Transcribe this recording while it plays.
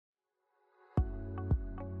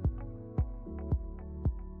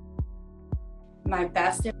my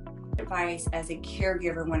best advice as a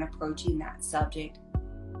caregiver when approaching that subject,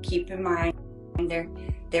 keep in mind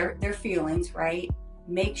their feelings, right?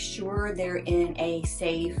 Make sure they're in a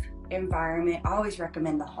safe environment. I always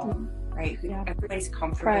recommend the home, right? Yeah. Everybody's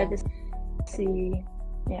comfortable. Privacy.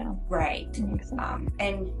 Yeah. Right.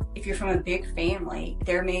 And if you're from a big family,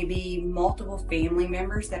 there may be multiple family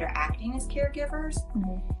members that are acting as caregivers.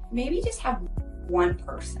 Maybe just have one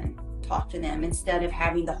person talk to them instead of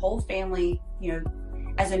having the whole family.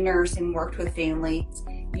 As a nurse and worked with families,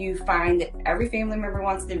 you find that every family member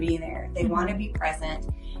wants to be there. They want to be present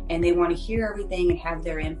and they want to hear everything and have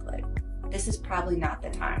their input. This is probably not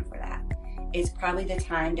the time for that. It's probably the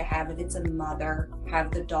time to have, if it's a mother,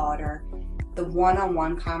 have the daughter, the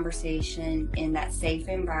one-on-one conversation in that safe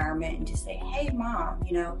environment, and just say, hey mom,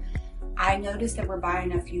 I noticed that we're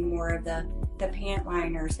buying a few more of the pant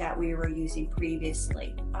liners that we were using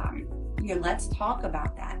previously. Let's talk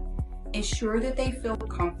about that. Ensure that they feel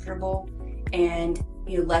comfortable and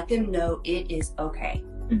let them know it is okay.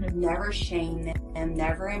 Never shame them,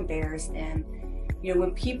 never embarrass them.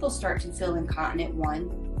 When people start to feel incontinent,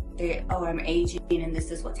 one, I'm aging and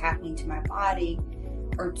this is what's happening to my body.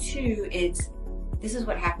 Or two, this is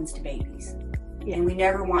what happens to babies. Yeah. And we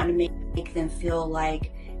never want to make them feel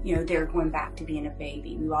like, they're going back to being a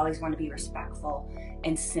baby. We always want to be respectful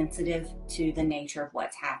and sensitive to the nature of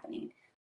what's happening.